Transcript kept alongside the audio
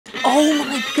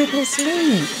Oh, goodness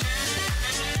me.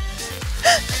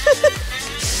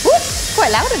 Ooh,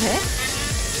 quite loud in here.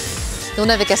 You'll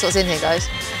never guess what's in here, guys.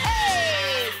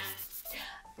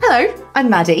 Hello, I'm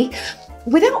Maddie.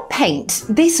 Without paint,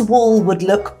 this wall would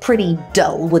look pretty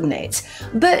dull, wouldn't it?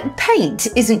 But paint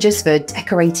isn't just for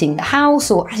decorating the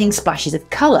house or adding splashes of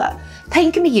colour.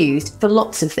 Paint can be used for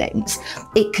lots of things.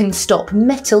 It can stop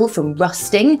metal from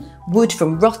rusting, wood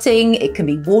from rotting, it can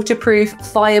be waterproof,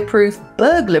 fireproof,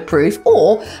 burglar-proof,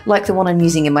 or, like the one I'm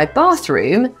using in my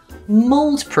bathroom,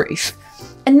 mould-proof.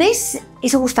 And this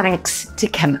is all thanks to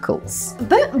chemicals.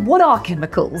 But what are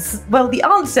chemicals? Well, the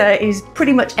answer is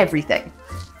pretty much everything.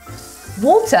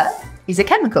 Water is a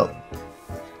chemical.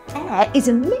 Air is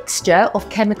a mixture of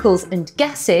chemicals and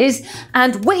gases,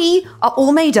 and we are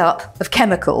all made up of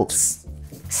chemicals.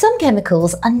 Some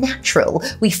chemicals are natural.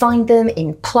 We find them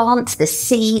in plants, the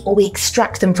sea, or we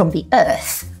extract them from the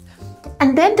earth.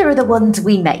 And then there are the ones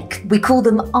we make. We call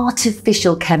them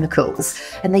artificial chemicals,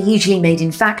 and they're usually made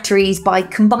in factories by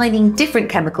combining different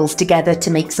chemicals together to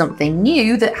make something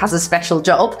new that has a special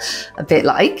job, a bit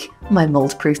like my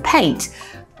mold-proof paint.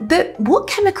 But what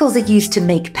chemicals are used to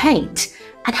make paint,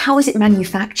 and how is it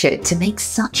manufactured to make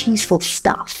such useful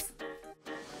stuff?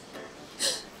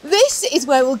 This is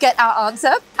where we'll get our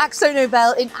answer.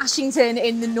 AkzoNobel in Ashington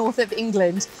in the north of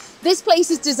England. This place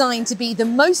is designed to be the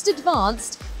most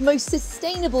advanced, most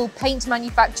sustainable paint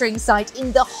manufacturing site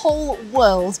in the whole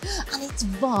world. And it's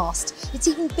vast. It's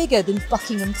even bigger than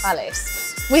Buckingham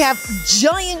Palace. We have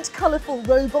giant colourful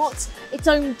robots, its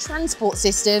own transport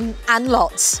system, and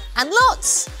lots, and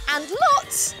lots, and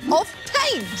lots of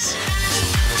paint.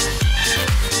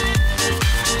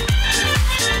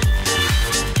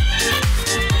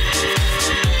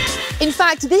 In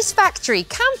fact, this factory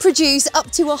can produce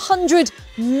up to 100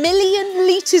 million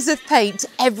litres of paint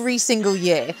every single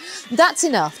year. That's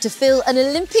enough to fill an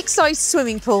Olympic-sized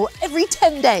swimming pool every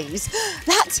 10 days.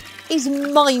 That is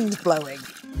mind-blowing.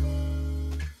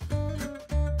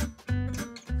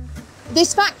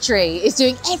 This factory is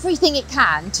doing everything it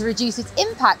can to reduce its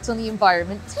impact on the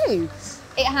environment too.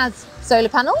 It has solar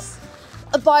panels,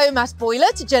 a biomass boiler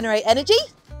to generate energy,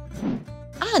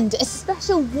 and a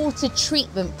special water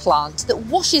treatment plant that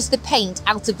washes the paint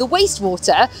out of the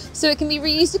wastewater so it can be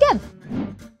reused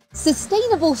again.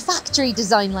 Sustainable factory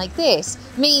design like this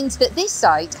means that this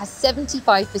site has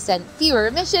 75% fewer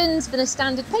emissions than a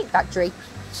standard paint factory.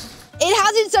 It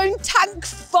has its own tank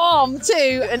farm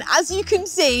too, and as you can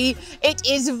see, it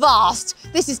is vast.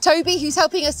 This is Toby, who's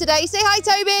helping us today. Say hi,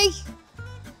 Toby.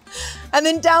 And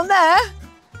then down there,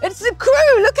 it's the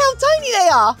crew. Look how tiny they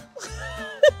are.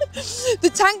 The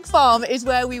tank farm is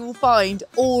where we will find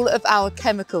all of our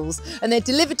chemicals, and they're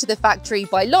delivered to the factory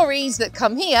by lorries that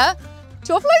come here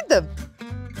to offload them.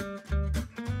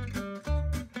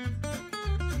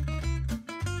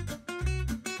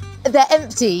 They're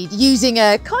emptied using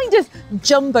a kind of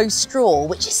jumbo straw,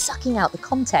 which is sucking out the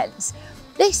contents.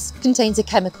 This contains a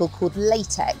chemical called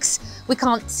latex. We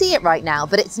can't see it right now,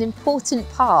 but it's an important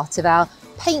part of our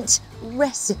paint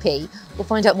recipe. We'll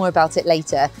find out more about it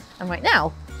later. And right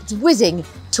now, it's whizzing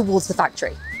towards the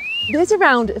factory. There's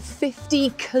around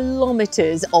 50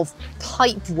 kilometres of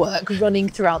pipe work running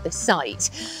throughout this site.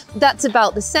 That's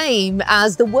about the same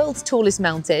as the world's tallest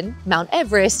mountain, Mount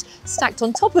Everest, stacked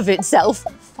on top of itself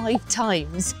 5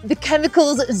 times. The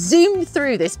chemicals zoom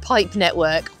through this pipe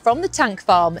network from the tank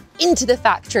farm into the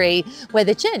factory, where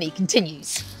the journey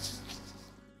continues.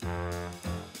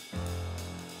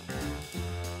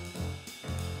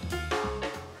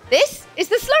 This is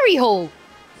the slurry hall.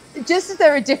 Just as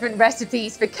there are different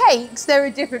recipes for cakes, there are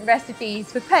different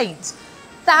recipes for paint.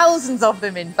 Thousands of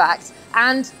them, in fact,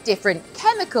 and different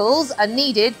chemicals are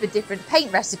needed for different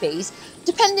paint recipes,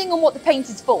 depending on what the paint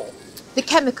is for. The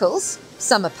chemicals,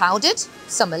 some are powdered,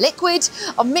 some are liquid,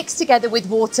 are mixed together with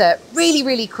water really,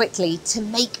 really quickly to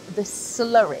make the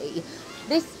slurry.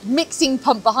 This mixing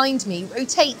pump behind me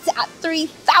rotates at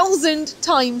 3,000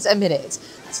 times a minute.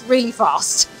 That's really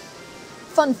fast.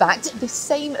 Fun fact, the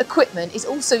same equipment is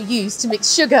also used to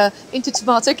mix sugar into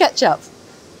tomato ketchup.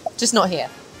 Just not here,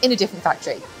 in a different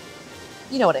factory.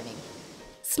 You know what I mean.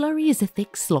 Slurry is a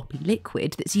thick, sloppy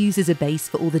liquid that's used as a base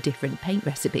for all the different paint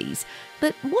recipes.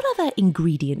 But what other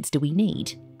ingredients do we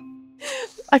need?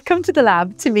 I've come to the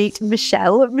lab to meet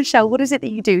Michelle. Michelle, what is it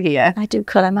that you do here? I do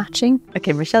colour matching.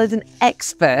 Okay, Michelle is an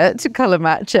expert colour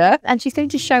matcher, and she's going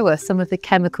to show us some of the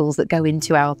chemicals that go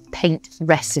into our paint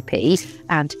recipe.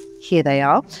 And here they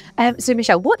are. So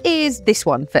Michelle, what is this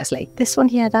one, firstly? This one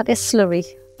here, that is slurry.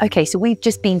 Okay, so we've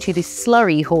just been to the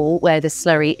slurry hall where the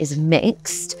slurry is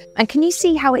mixed. And can you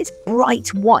see how it's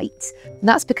bright white? And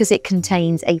that's because it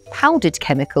contains a powdered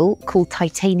chemical called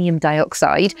titanium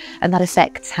dioxide, and that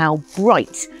affects how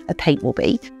bright a paint will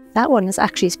be. That one is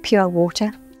actually pure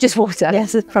water. Just water?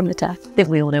 Yes, it's from the tap. Then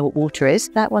we all know what water is.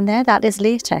 That one there, that is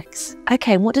latex.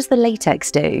 Okay, and what does the latex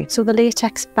do? So the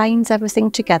latex binds everything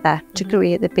together to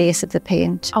create the base of the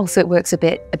paint. Oh, so it works a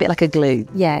bit like a glue.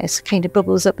 Yeah, it kind of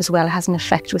bubbles up as well. It has an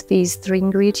effect with these 3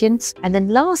 ingredients. And then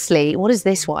lastly, what is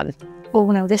this one? Oh,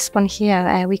 now this one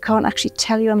here, we can't actually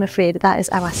tell you, I'm afraid. That is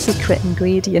our secret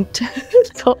ingredient.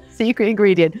 Top secret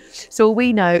ingredient. So all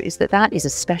we know is that is a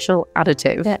special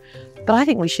additive. Yeah. But I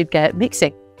think we should get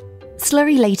mixing.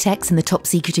 Slurry latex and the top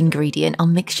secret ingredient are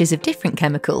mixtures of different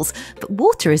chemicals, but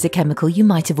water is a chemical you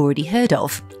might have already heard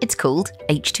of. It's called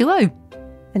H2O.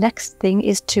 The next thing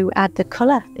is to add the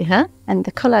colour. And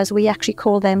the colours, we actually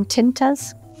call them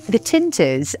tinters. The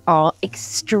tinters are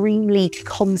extremely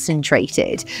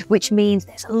concentrated, which means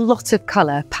there's a lot of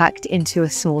colour packed into a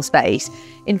small space.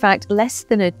 In fact, less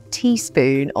than a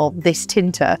teaspoon of this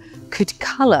tinter could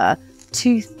colour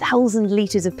 2,000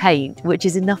 litres of paint, which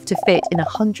is enough to fit in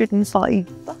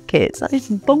 105 buckets. That is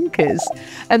bonkers.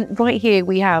 Right here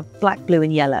we have black, blue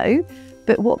and yellow.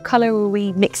 But what colour are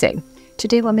we mixing?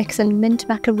 Today we're mixing mint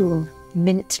macaroon.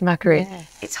 Mint macaroon. Yeah.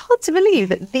 It's hard to believe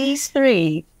that these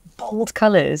 3 bold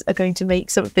colours are going to make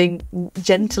something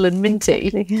gentle and minty.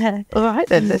 Yeah. All right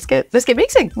then, let's get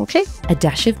mixing. Okay. A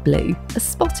dash of blue, a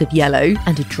spot of yellow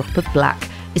and a drop of black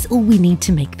is all we need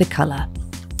to make the colour.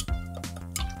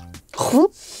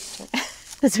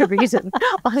 There's a reason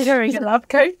I'm wearing a lab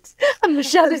coat and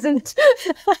Michelle isn't.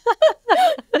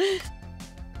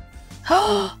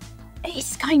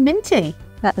 It's kind of minty.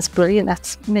 That is brilliant.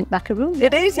 That's mint macaroon.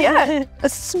 It is, yeah. A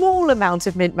small amount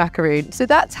of mint macaroon. So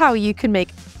that's how you can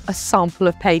make a sample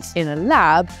of paint in a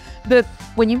lab. But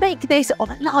when you make this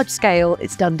on a large scale,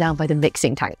 it's done down by the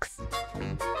mixing tanks.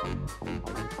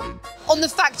 On the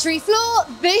factory floor,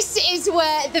 this is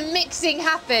where the mixing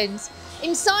happens.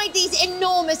 Inside these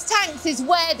enormous tanks is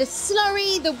where the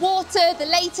slurry, the water, the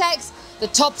latex, the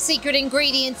top secret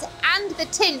ingredients and the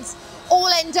tints all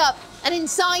end up, and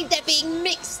inside they're being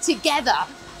mixed together.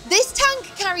 This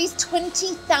tank carries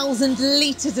 20,000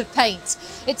 litres of paint.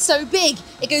 It's so big,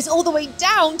 it goes all the way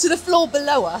down to the floor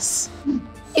below us.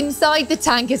 Inside the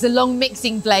tank is a long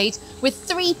mixing blade with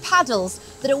 3 paddles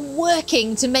that are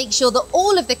working to make sure that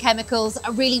all of the chemicals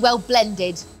are really well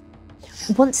blended.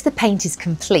 Once the paint is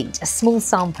complete, a small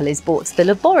sample is brought to the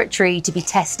laboratory to be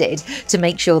tested to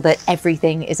make sure that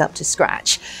everything is up to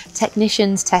scratch.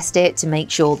 Technicians test it to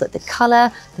make sure that the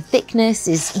colour, the thickness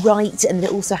is right and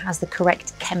it also has the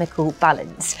correct chemical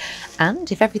balance.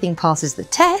 And if everything passes the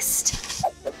test,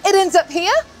 it ends up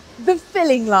here, the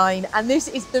filling line, and this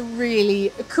is the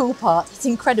really cool part. It's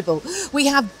incredible. We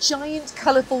have giant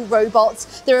colourful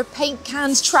robots, there are paint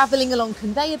cans travelling along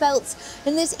conveyor belts,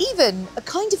 and there's even a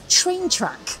kind of train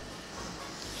track.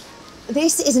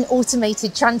 This is an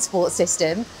automated transport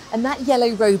system, and that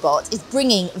yellow robot is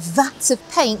bringing vats of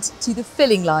paint to the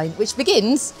filling line, which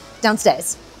begins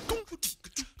downstairs.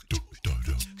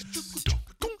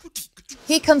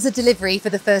 Here comes a delivery for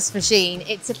the first machine.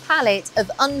 It's a pallet of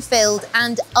unfilled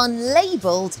and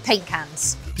unlabelled paint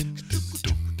cans.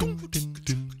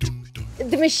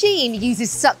 The machine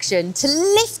uses suction to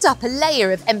lift up a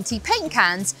layer of empty paint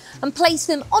cans and place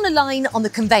them on a line on the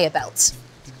conveyor belt.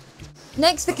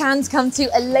 Next, the cans come to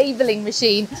a labelling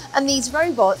machine, and these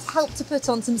robots help to put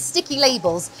on some sticky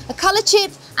labels, a colour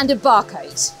chip and a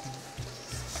barcode.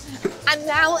 And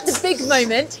now the big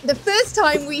moment, the first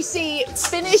time we see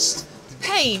finished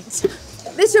paint.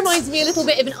 This reminds me a little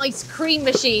bit of an ice cream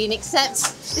machine, except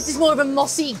this is more of a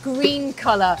mossy green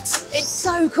colour. It's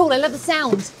so cool, I love the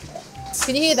sound.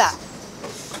 Can you hear that?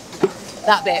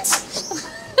 That bit.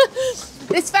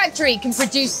 This factory can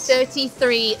produce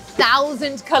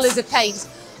 33,000 colours of paint.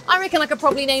 I reckon I could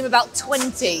probably name about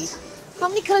 20. How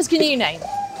many colours can you name?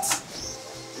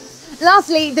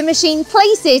 Lastly, the machine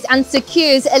places and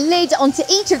secures a lid onto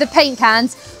each of the paint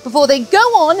cans before they go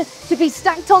on to be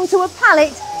stacked onto a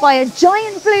pallet by a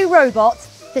giant blue robot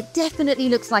that definitely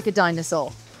looks like a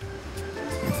dinosaur.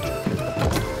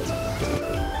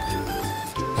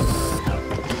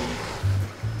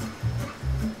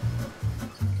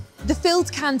 The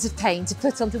filled cans of paint are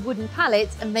put onto wooden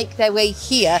pallets and make their way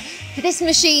here to this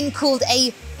machine called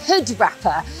a hood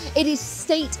wrapper. It is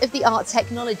state-of-the-art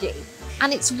technology,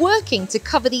 and it's working to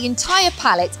cover the entire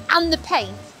pallet and the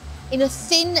paint in a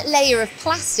thin layer of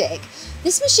plastic.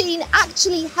 This machine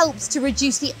actually helps to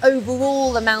reduce the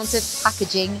overall amount of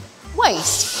packaging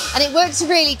waste, and it works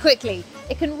really quickly.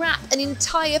 It can wrap an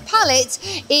entire pallet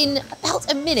in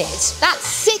about a minute. That's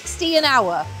 60 an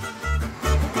hour.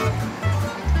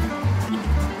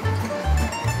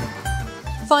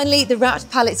 Finally, the wrapped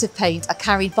pallets of paint are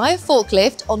carried by a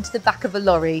forklift onto the back of a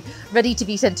lorry, ready to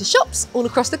be sent to shops all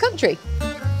across the country.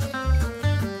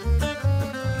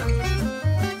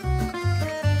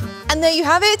 And there you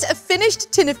have it, a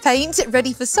finished tin of paint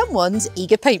ready for someone's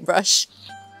eager paintbrush.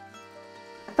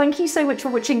 Thank you so much for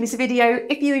watching this video.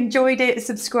 If you enjoyed it,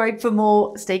 subscribe for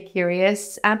more, stay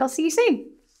curious, and I'll see you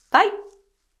soon. Bye.